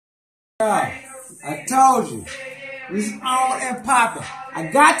I told you, it's on and popping. I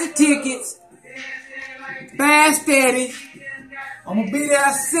got the tickets, fast steady. I'm gonna be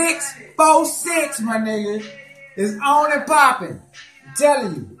there 646, my nigga. It's on and popping. I'm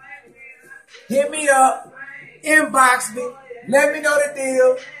telling you. Hit me up, inbox me, let me know the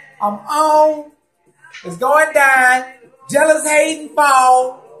deal. I'm on. It's going down. Jealous, hating,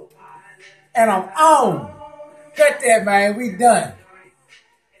 fall, and I'm on. Cut that, man. We done.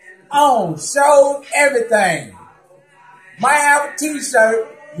 On, showed everything. Might have a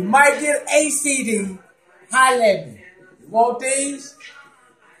t-shirt. You might get an ACD. Holla at me. You want these?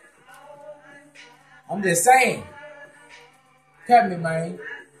 I'm just saying. Cut me, man.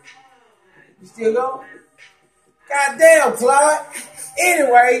 You still going? Goddamn, Claude.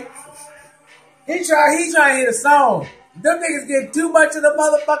 Anyway, he trying to hit a song. Them niggas get too much of the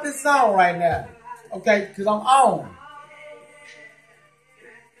motherfucking song right now. Okay, because I'm on.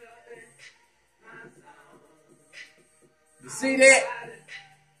 You see that?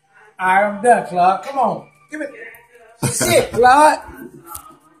 Alright, I'm done, Claude. Come on. Give it. Shit, Claude.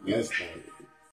 Yes, man.